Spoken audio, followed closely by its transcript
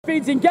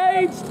feeds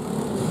engaged.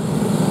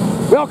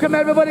 Welcome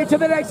everybody to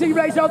the next heat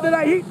race of the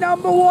day. Heat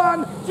number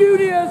 1,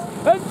 juniors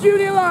and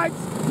junior lights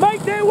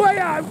make their way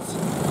out.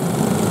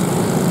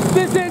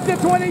 This is the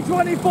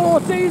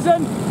 2024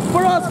 season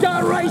for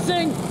Oscar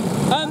Racing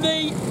and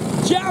the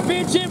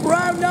championship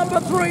round number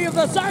 3 of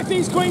the South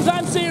East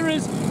Queensland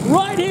Series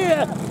right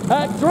here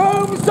at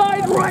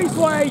Dromeside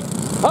Raceway,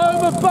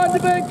 home of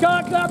Bundaberg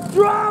Car Club.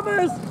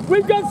 Dramas!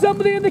 We've got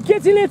somebody in the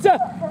kitty litter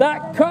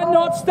that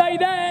cannot stay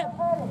there.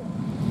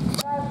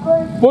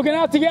 We're going to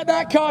have to get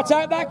that cart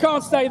out. That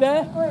can't stay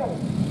there.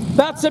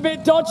 That's a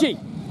bit dodgy.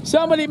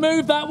 Somebody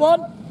move that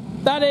one.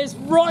 That is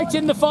right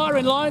in the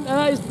firing line, and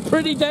that is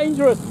pretty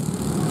dangerous.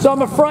 So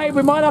I'm afraid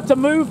we might have to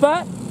move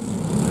that.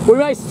 We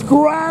may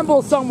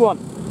scramble someone.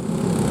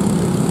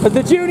 As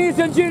the juniors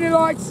and junior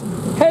lights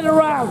head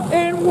around.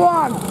 In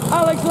 1,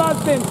 Alex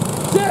Lustin.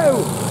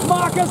 2,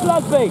 Marcus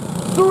Lusby.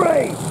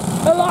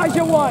 3,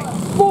 Elijah White.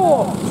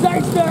 4,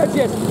 Zane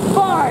Sturgis.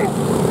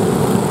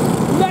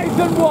 5,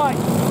 Nathan White.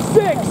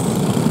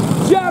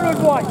 6, Jared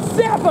White.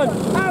 7,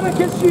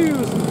 Atticus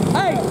Hughes.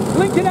 8,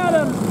 Lincoln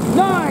Adams.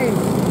 9,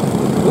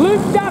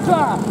 Luke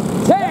Dattler.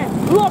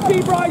 10,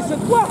 Lockie Bryson.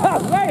 Whoa,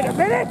 wait a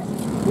minute.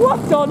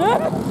 What on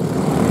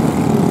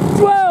earth?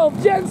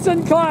 12,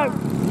 Jensen Clout.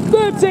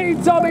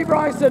 13, Tommy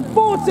Bryson.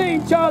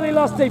 14, Charlie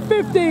Lusty.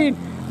 15,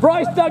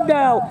 Bryce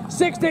Dugdale.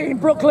 16,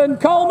 Brooklyn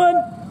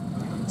Coleman.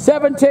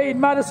 17,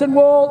 Madison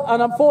Wall.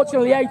 And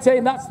unfortunately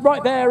 18, that's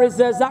right there, is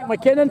Zach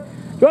McKinnon. Do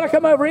you want to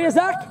come over here,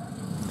 Zach?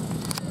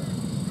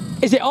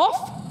 Is it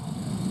off?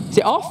 Is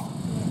it off?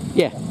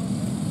 Yeah.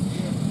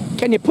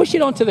 Can you push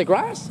it onto the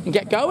grass and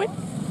get going?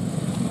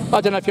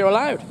 I don't know if you're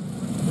allowed.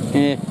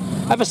 Yeah.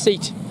 Have a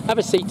seat. Have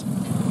a seat.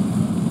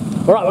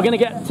 All right, we're going to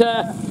get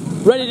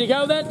ready to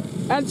go then.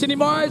 Anthony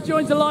Myers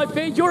joins the live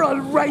feed. You're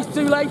on race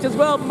too late as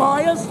well,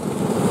 Myers.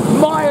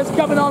 Myers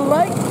coming on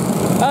late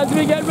as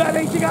we get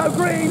ready to go.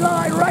 Green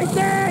light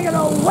racing, and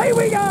away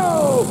we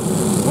go.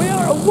 We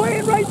are away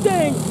in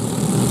racing.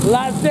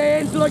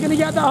 Lasdin's looking to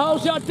get the whole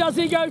shot. Does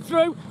he go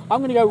through? I'm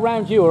going to go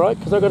round you, all right?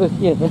 Because I've got to,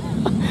 yeah.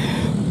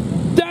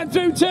 Down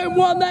through turn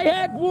 1 they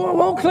head.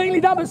 All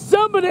cleanly done, but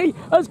somebody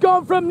has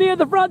gone from near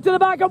the front to the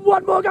back, and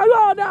one more goes.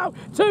 Oh no,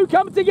 2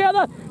 come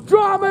together.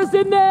 Drama's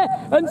in there,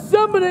 and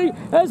somebody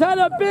has had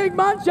a big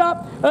munch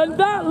up, and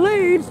that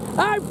leaves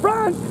out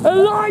front.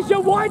 Elijah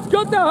White's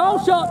got the whole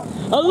shot.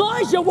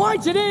 Elijah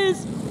White it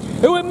is,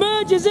 who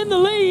emerges in the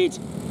lead.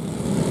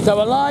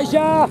 So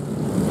Elijah,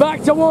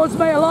 back towards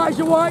me,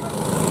 Elijah White.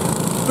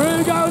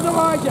 Through goes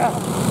Elijah.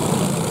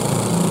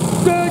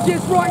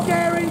 Sturgis right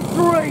there in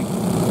 3.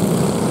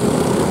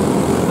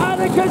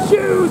 Atticus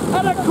Hughes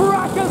had a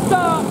cracker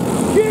start.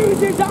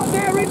 Hughes is up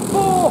there in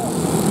 4.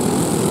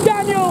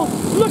 Daniel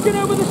looking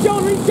over the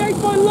shoulder, he's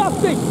chased by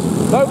Lusty.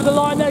 Over the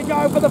line they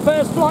go for the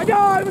first flight.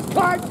 Oh, it was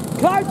Clout.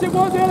 Clout, it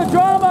was the other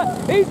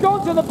drama. He's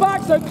gone to the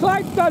back, so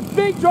Clout does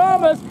big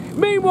dramas.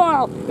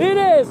 Meanwhile, it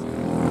is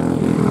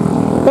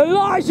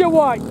Elijah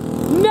White,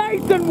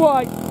 Nathan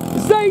White,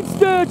 Zane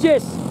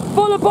Sturgis,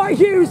 followed by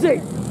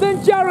Hughesy,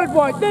 then Jared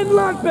White, then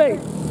Ludby.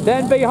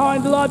 Then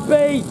behind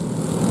Ludby,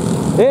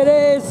 it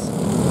is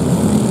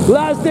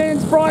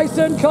Lasdin's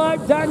Bryson,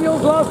 Clout,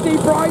 Daniels, Lusty,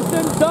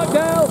 Bryson,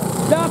 Dugdale,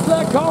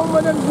 Dattler,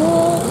 Coleman and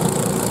Wall.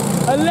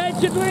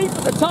 Allegedly,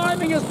 the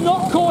timing has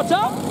not caught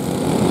up,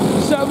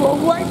 so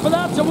we'll wait for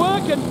that to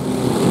work. And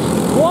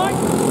White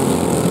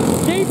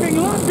keeping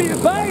Lusty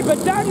at bay,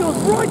 but Daniels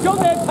right on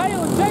their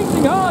tail and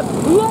chasing hard.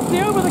 Lusty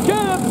over the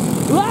curve.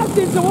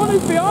 Lasdin's the one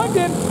who's behind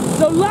him,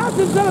 so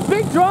Lasdin's done a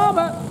big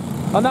drama.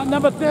 And that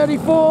number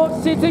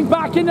 34 sitting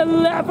back in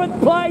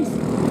 11th place.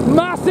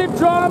 Massive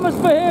dramas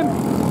for him.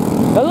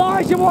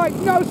 Elijah White,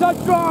 no such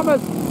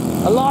dramas.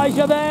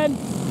 Elijah then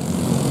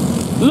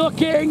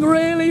looking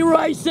really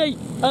racy,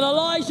 and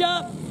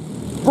Elijah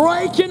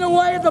breaking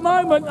away at the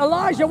moment.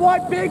 Elijah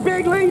White,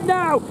 big lead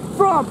now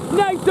from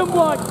Nathan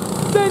White,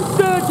 then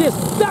Sturgis.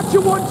 That's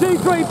your 1, 2,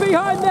 3.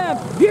 Behind them,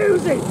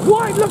 Hughesy.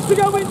 White looks to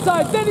go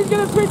inside, then he's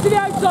going to switch to the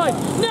outside.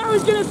 Now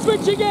he's going to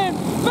switch again.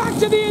 Back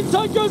to the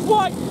inside goes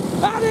White.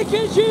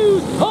 Atticus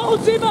Hughes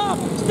holds him up.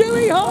 Still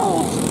he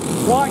holds.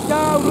 White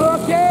now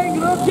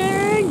looking.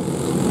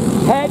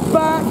 Head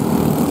back.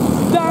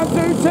 Down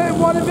through turn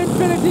 1 of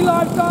Infinity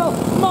Lifestyle.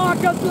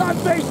 Marcus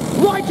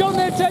Lusby right on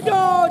their tail.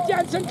 Oh,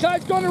 Jensen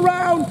Clout's gone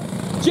around.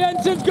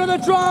 Jensen's got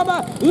a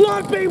drama.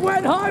 Ludby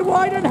went high,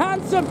 wide and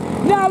handsome.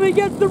 Now he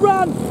gets the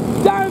run.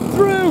 Down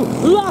through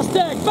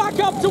Lustig. Back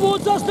up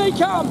towards us they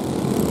come.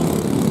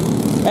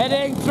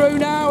 Heading through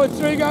now, and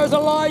through goes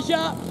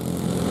Elijah.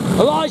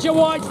 Elijah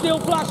White still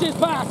flashes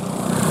past.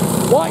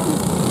 White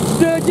and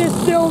Sturgis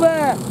still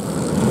there.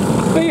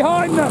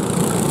 Behind them,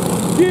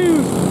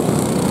 Hughes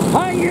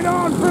hanging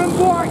on from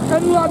White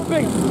and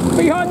Ludby.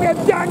 Behind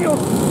them, Daniels.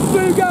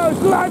 Through goes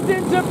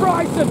Lasdin to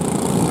Bryson.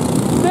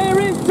 There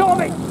is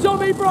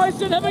Tommy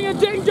Bryson having a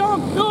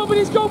ding-dong. Oh, but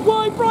he's gone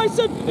wide,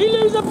 Bryson. He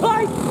loses a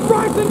place.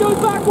 Bryson goes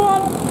back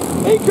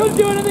 1. He couldn't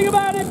do anything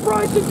about it.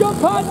 Bryson's got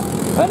punched,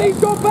 and he's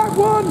got back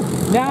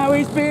 1. Now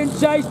he's being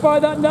chased by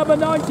that number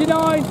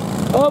 99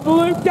 of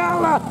Luke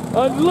Dowler.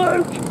 And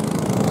Luke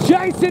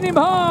chasing him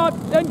hard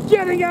and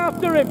getting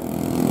after him.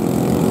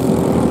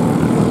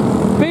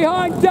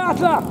 Behind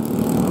Dattler,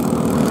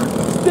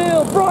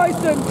 still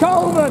Bryson,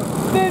 Coleman,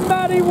 then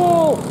Matty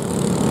Wall.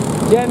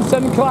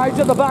 Jensen Clouds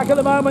at the back at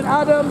the moment,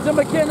 Adams and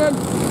McKinnon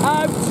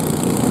out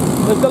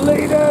as the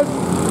leaders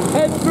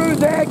head through.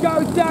 There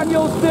goes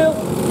Daniel still.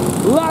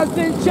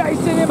 Lasdin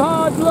chasing him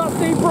hard,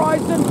 Lusty,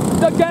 Bryson,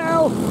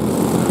 DeGale.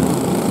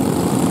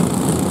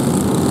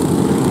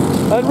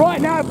 And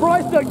right now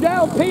Bryce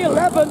DeGale,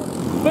 P11,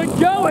 but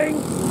going,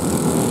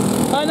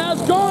 and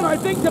has gone I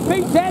think to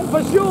P10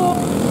 for sure.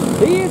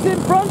 He is in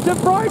front of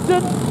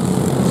Bryson,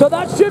 so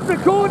that should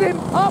record him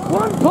up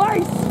one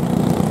place.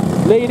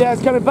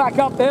 Leaders coming back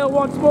up the hill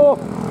once more.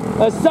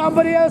 As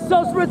somebody else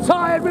just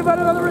retired, we've had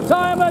another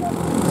retirement.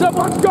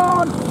 Someone's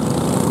gone.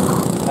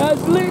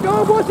 As lead,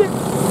 oh, was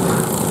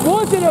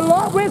it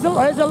Elijah?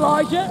 Where's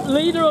Elijah?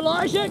 Leader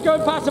Elijah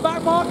going past the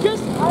back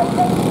markers.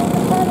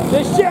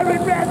 The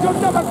Sherrin Reds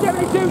on number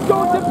 72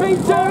 gone to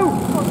P2.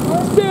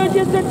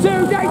 Sturgis to 2,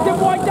 Nathan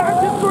White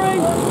down to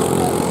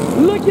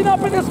 3. Looking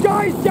up in the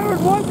skies,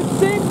 Jared White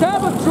seems to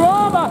have a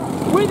drama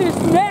with his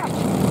neck.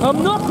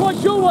 I'm not quite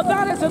sure what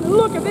that is, and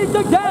look at this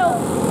DeGale.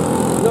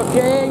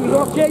 Looking,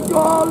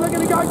 oh, look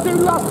at it going through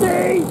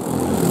Lusty.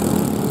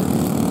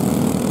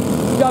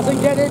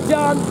 Doesn't get it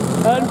done,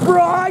 and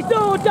Bryce,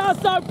 oh, does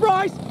so,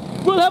 Bryce.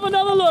 We'll have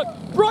another look.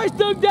 Bryce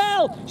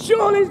DeGale,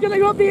 surely he's going to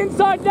go up the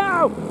inside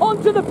now,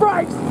 onto the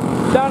brakes.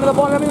 Down to the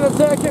bottom of the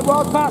circuit,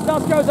 well past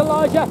us goes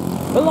Elijah.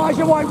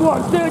 Elijah White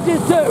 1,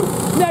 Sturgis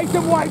 2,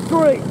 Nathan White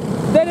 3.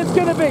 Then it's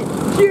going to be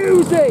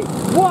Husey,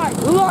 White,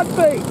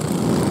 Ludby.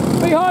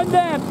 Behind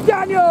them,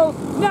 Daniels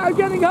now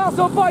getting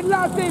hustled by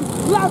Lasdin.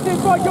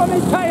 Lasdin's right on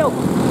his tail.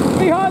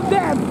 Behind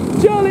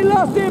them, Charlie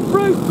Lusty,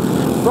 Bruce.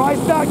 Bryce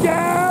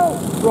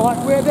DeGale,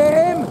 right with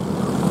him.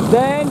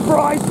 Then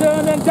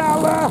Bryson and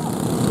Dattler.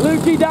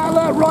 Lukey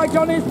Dattler right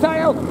on his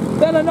tail.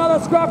 Then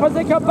another scrap as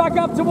they come back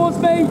up towards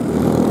me.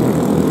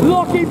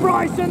 Lockie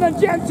Bryson and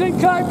Jensen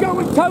Cloud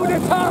going toe to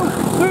toe.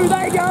 Through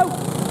they go.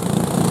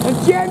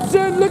 And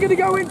Jensen looking to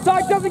go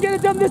inside, doesn't get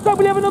it done this time.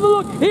 We'll have another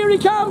look. Here he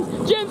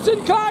comes,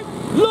 Jensen Cloud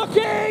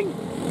looking.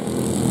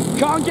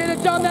 Can't get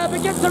it done there,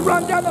 but gets to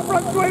run down the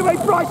front straightaway.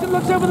 Bryson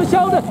looks over the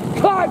shoulder.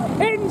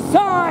 Cloud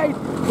inside.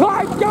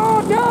 Cloud's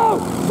gone, no!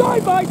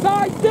 Side by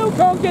side, still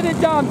can't get it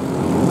done.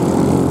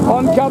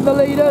 On come the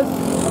leaders.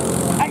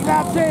 8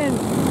 laps in.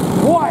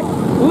 White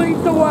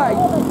leads the way.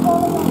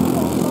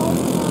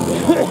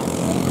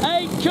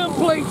 8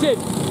 completed.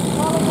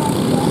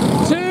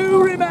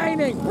 2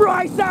 remaining.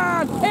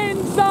 Bryson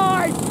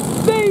inside.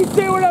 These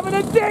two are having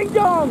a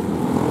ding-dong.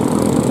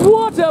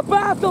 What a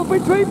battle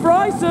between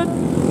Bryson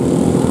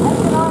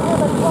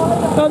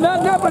and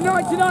that number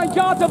 99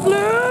 Carter Blue.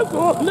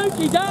 Oh,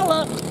 Lukey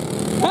Dattler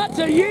had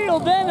to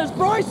yield then as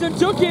Bryson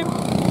took him.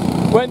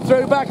 Went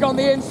through back on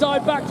the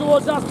inside, back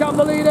towards us come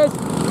the leaders.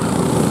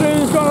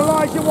 Through's got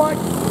Elijah White.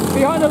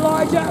 Behind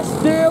Elijah,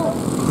 still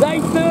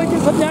Zane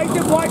Sturgis and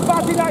Nathan White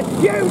batting out.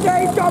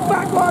 Husey's got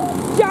back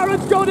one.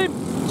 Jared's got him.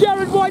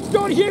 Jared White's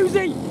got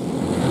Husey.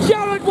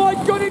 Jared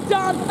White's got it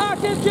done.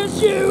 Atticus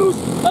Hughes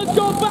has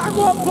gone back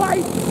one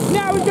place.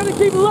 Now he's going to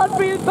keep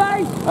Ludby at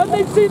bay, and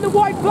they've seen the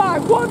white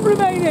flag. 1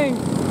 remaining.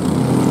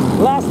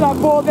 Last lap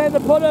 4 then to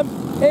put them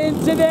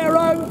into their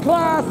own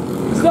class,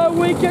 so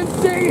we can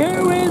see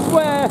who is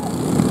where.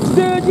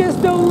 Sturgis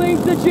still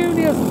leads the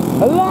juniors.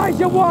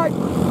 Elijah White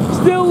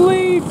still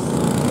leads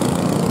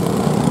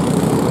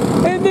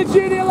in the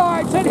junior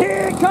lights, and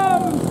here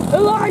comes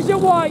Elijah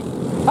White.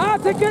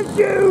 Atticus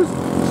Hughes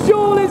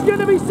surely is going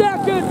to be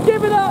second.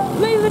 Give it up,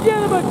 ladies and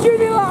gentlemen.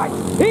 Junior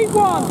lights, he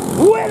won.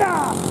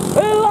 Winner,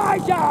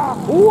 Elijah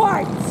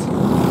White.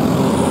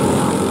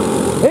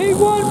 He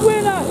won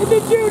winner in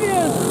the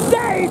juniors.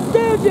 Dave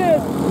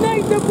Sturgis,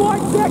 Nathan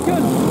White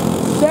second.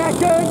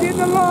 Second in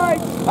the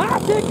lights,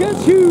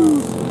 Atticus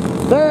Hughes.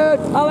 Third,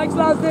 Alex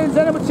Lasdin,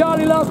 then with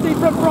Charlie Lusty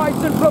from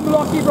Bryson, from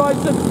Lockie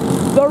Bryson.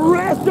 The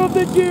rest of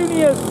the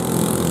juniors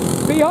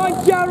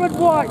behind Jared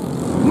White.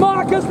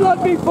 Marcus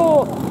Ludby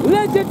 4,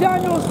 Ledger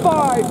Daniels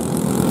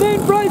 5,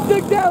 then Bryce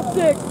DeGale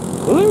 6,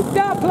 Luke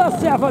Dattler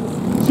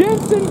 7,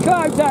 Jensen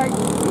Cloud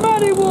 8,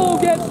 Matty Wall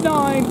gets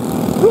 9,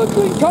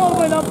 Brooklyn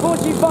Coleman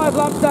unfortunately 5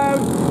 laps down,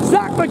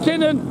 Zach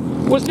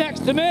McKinnon was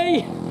next to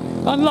me,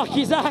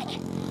 unlucky Zach,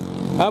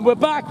 and we're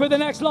back with the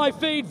next live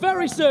feed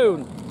very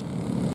soon.